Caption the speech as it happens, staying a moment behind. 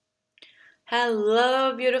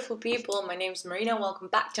Hello, beautiful people. My name is Marina. Welcome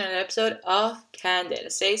back to another episode of CANDID, a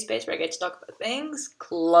safe space where I get to talk about things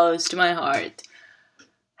close to my heart.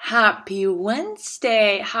 Happy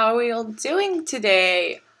Wednesday. How are you all doing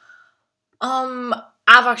today? I've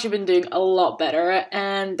actually been doing a lot better,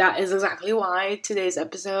 and that is exactly why today's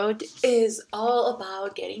episode is all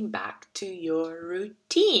about getting back to your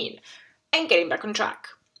routine and getting back on track.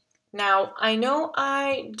 Now, I know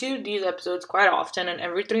I do these episodes quite often, and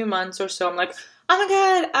every 3 months or so, I'm like, oh my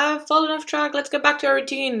god, I've fallen off track, let's get back to our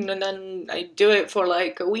routine. And then I do it for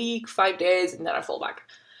like a week, 5 days, and then I fall back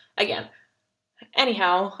again.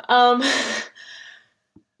 Anyhow,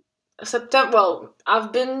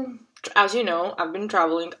 as you know, I've been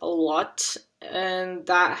traveling a lot, and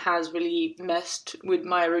that has really messed with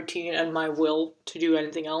my routine and my will to do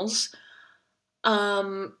anything else.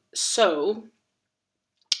 So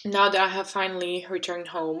now that I have finally returned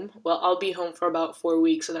home, well, I'll be home for about 4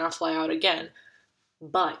 weeks and then I'll fly out again.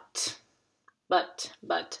 But, but,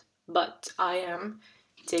 I am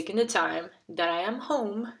taking the time that I am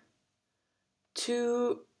home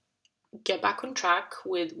to get back on track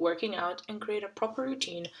with working out and create a proper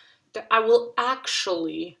routine that I will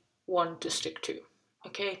actually want to stick to.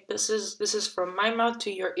 Okay, this is from my mouth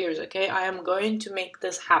to your ears. Okay, I am going to make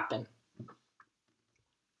this happen,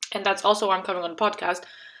 and that's also why I'm coming on the podcast,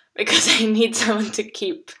 because I need someone to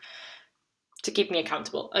keep me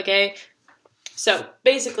accountable. Okay, so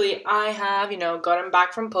basically, I have gotten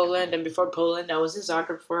back from Poland, and before Poland, I was in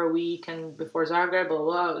Zagreb for a week, and before Zagreb, blah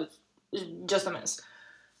blah, it was just a mess.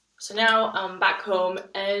 So now I'm back home,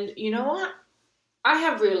 and you know what? I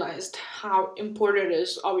have realized how important it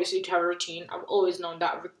is, obviously, to have a routine. I've always known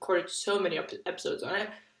that. I've recorded so many episodes on it,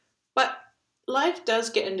 but life does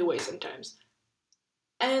get in the way sometimes,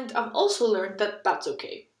 and I've also learned that that's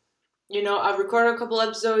okay. I've recorded a couple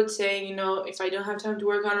episodes saying, if I don't have time to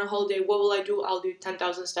work on a holiday, what will I do? I'll do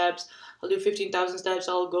 10,000 steps. I'll do 15,000 steps.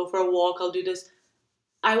 I'll go for a walk. I'll do this.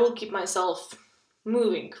 I will keep myself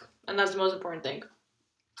moving. And that's the most important thing.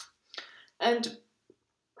 And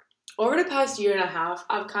over the past year and a half,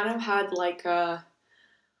 I've kind of had like a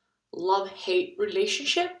love-hate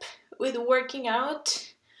relationship with working out,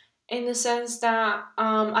 in the sense that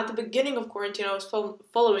at the beginning of quarantine, I was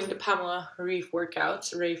following the Pamela Reif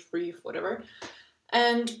workouts, Reif, whatever.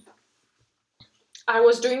 And I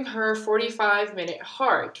was doing her 45-minute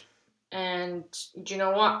hard. And you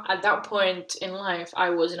know what? At that point in life,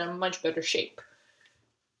 I was in a much better shape.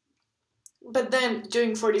 But then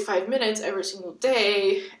doing 45 minutes every single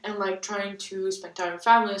day and like trying to spend time with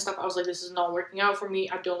family and stuff, I was like, this is not working out for me.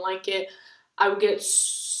 I don't like it. I would get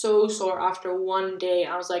so sore after one day.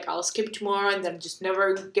 I was like, I'll skip tomorrow and then just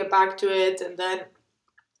never get back to it. And then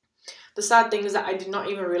the sad thing is that I did not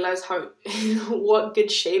even realize how what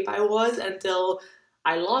good shape I was until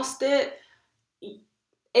I lost it.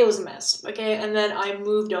 It was a mess, okay? And then I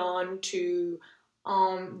moved on to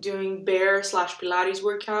doing bear slash Pilates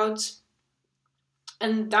workouts,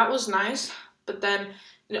 and that was nice. But then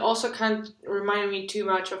it also kind of reminded me too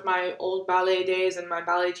much of my old ballet days and my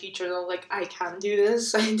ballet teachers. I was like, I can't do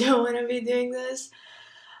this. I don't want to be doing this.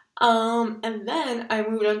 And then I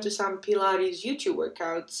moved on to some Pilates YouTube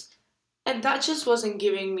workouts, and that just wasn't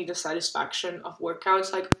giving me the satisfaction of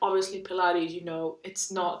workouts. Like, obviously, Pilates, it's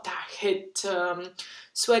not that hit,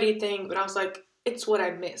 sweaty thing, but I was like, it's what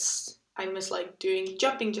I miss. I miss, like, doing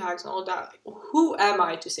jumping jacks and all that. Like, who am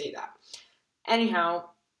I to say that? Anyhow,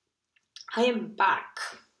 I am back,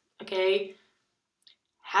 okay?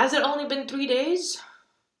 Has it only been 3 days?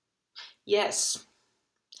 Yes.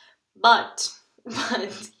 But,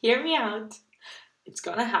 hear me out. It's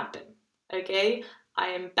gonna happen, okay? I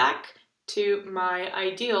am back to my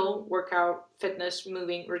ideal workout, fitness,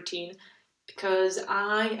 moving routine, because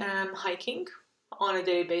I am hiking on a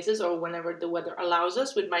daily basis or whenever the weather allows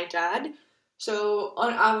us with my dad. So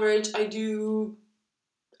on average, I do,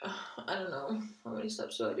 I don't know, how many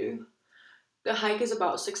steps do I do? The hike is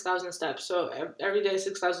about 6,000 steps. So every day,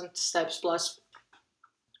 6,000 steps plus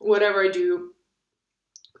whatever I do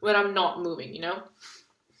when I'm not moving.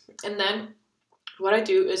 And then what I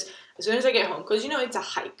do is, as soon as I get home, because it's a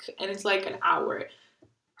hike and it's like an hour,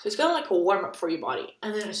 so it's kind of like a warm up for your body.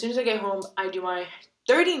 And then as soon as I get home, I do my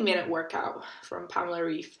 30-minute workout from Pamela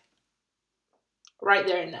Reif right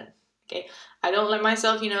there and then. Okay, I don't let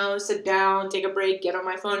myself, sit down, take a break, get on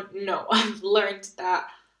my phone. No, I've learned that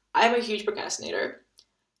I'm a huge procrastinator.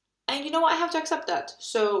 And you know what? I have to accept that.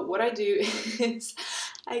 So what I do is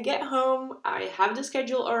I get home, I have the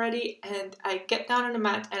schedule already, and I get down on the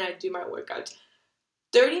mat and I do my workout.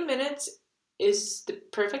 30 minutes is the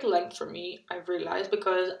perfect length for me, I've realized,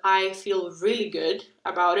 because I feel really good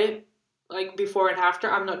about it. like before and after,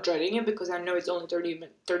 I'm not dreading it because I know it's only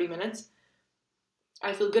 30 minutes.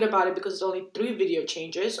 I feel good about it because it's only 3 video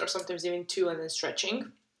changes, or sometimes even 2 and then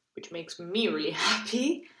stretching, which makes me really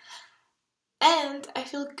happy. And I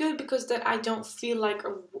feel good because that I don't feel like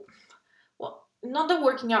well, not that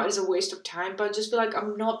working out is a waste of time, but I just feel like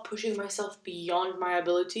I'm not pushing myself beyond my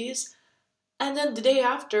abilities. And then the day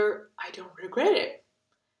after, I don't regret it.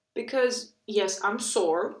 Because, yes, I'm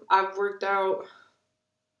sore. I've worked out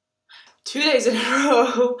 2 days in a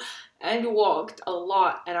row and walked a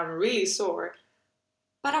lot, and I'm really sore.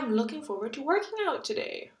 But I'm looking forward to working out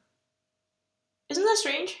today. Isn't that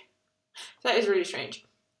strange? That is really strange.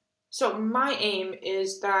 So, my aim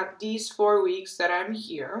is that these 4 weeks that I'm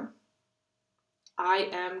here, I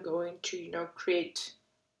am going to, create,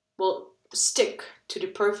 stick to the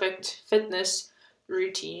perfect fitness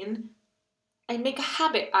routine and make a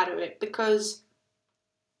habit out of it, because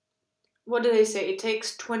what do they say? It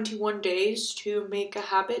takes 21 days to make a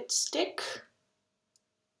habit stick.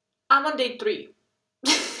 I'm on day 3.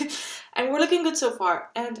 And we're looking good so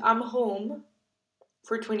far. And I'm home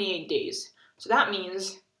for 28 days. So that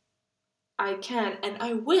means I can and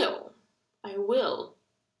I will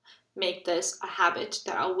make this a habit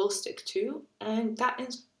that I will stick to. And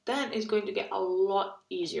then is going to get a lot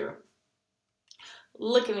easier.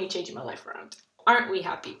 Look at me changing my life around. Aren't we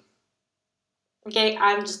happy? Okay,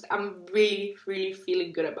 I'm really, really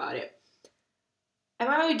feeling good about it. Am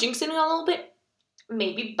I maybe jinxing it a little bit?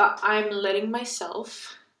 Maybe, but I'm letting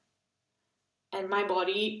myself and my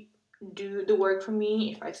body do the work for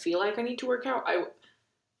me. If I feel like I need to work out,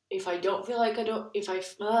 if I don't feel like I don't, if I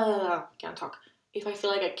can't talk. If I feel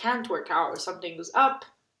like I can't work out or something is up,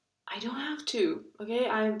 I don't have to. Okay,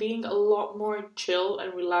 I'm being a lot more chill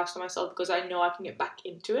and relaxed on myself because I know I can get back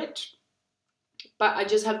into it. But I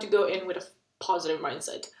just have to go in with a positive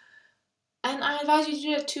mindset. And I advise you to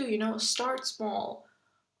do that too. Start small.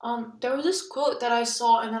 There was this quote that I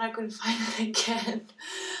saw and then I couldn't find it again.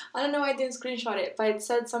 I don't know why I didn't screenshot it, but it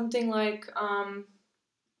said something like,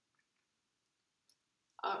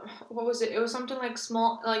 what was it? It was something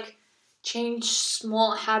like change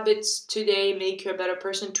small habits today, make you a better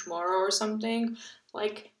person tomorrow, or something.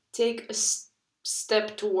 Like, take a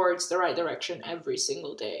step towards the right direction every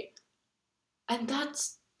single day. And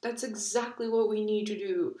that's exactly what we need to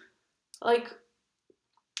do. Like,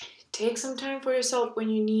 take some time for yourself when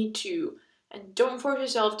you need to. And don't force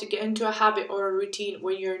yourself to get into a habit or a routine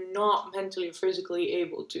when you're not mentally or physically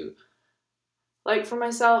able to. Like, for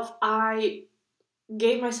myself, I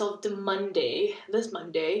gave myself this Monday,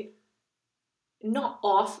 not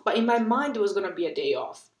off, but in my mind it was gonna be a day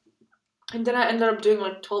off. And then I ended up doing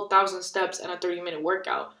like 12,000 steps and a 30-minute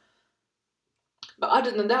workout. But other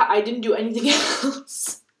than that, I didn't do anything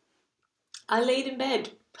else. I laid in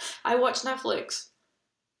bed. I watched Netflix.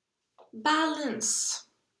 Balance.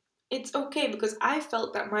 It's okay because I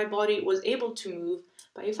felt that my body was able to move,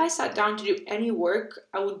 but if I sat down to do any work,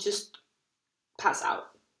 I would just pass out.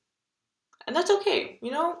 And that's okay.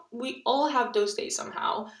 We all have those days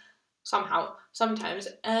sometimes.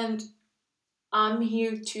 And I'm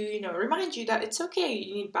here to, remind you that it's okay.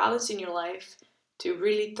 You need balance in your life to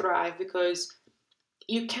really thrive, because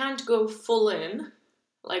you can't go full in,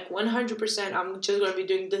 like 100%, I'm just going to be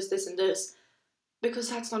doing this, this, and this, because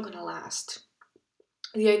that's not going to last.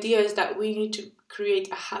 The idea is that we need to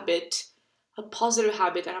create a habit, a positive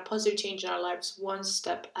habit, and a positive change in our lives one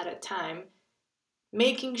step at a time,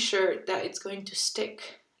 making sure that it's going to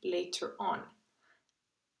stick later on.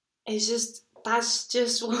 That's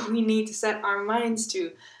just what we need to set our minds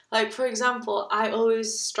to. Like, for example, I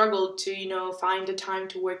always struggled to, find the time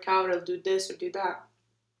to work out or do this or do that.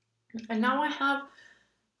 And now I have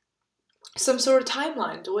some sort of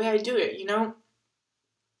timeline, the way I do it.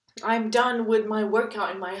 I'm done with my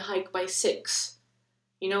workout and my hike by 6.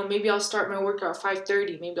 Maybe I'll start my workout at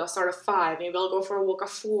 5:30. Maybe I'll start at 5. Maybe I'll go for a walk at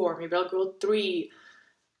 4. Maybe I'll go at 3.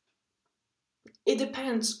 It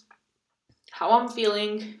depends how I'm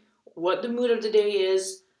feeling, what the mood of the day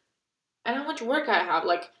is, and how much work I have.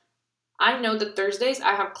 Like, I know that Thursdays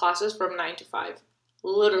I have classes from 9 to 5.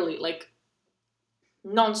 Literally, like,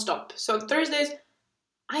 non-stop. So Thursdays,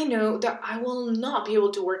 I know that I will not be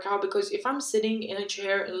able to work out, because if I'm sitting in a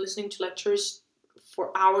chair and listening to lectures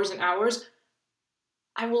for hours and hours,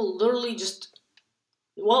 I will literally just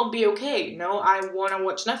won't be okay. I want to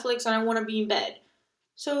watch Netflix and I want to be in bed.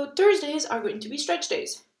 So Thursdays are going to be stretch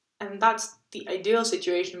days. And that's the ideal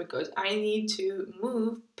situation, because I need to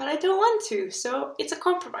move, but I don't want to. So it's a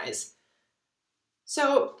compromise.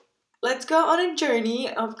 So let's go on a journey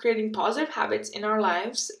of creating positive habits in our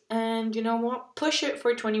lives. And you know what? Push it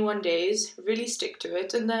for 21 days, really stick to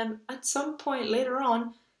it. And then at some point later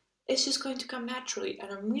on, it's just going to come naturally,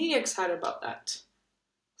 and I'm really excited about that.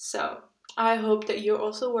 So, I hope that you're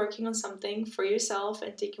also working on something for yourself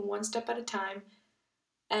and taking one step at a time.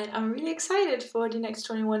 And I'm really excited for the next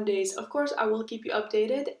 21 days. Of course, I will keep you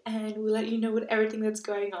updated and will let you know with everything that's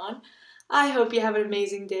going on. I hope you have an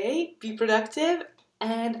amazing day, be productive,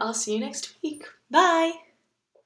 and I'll see you next week. Bye!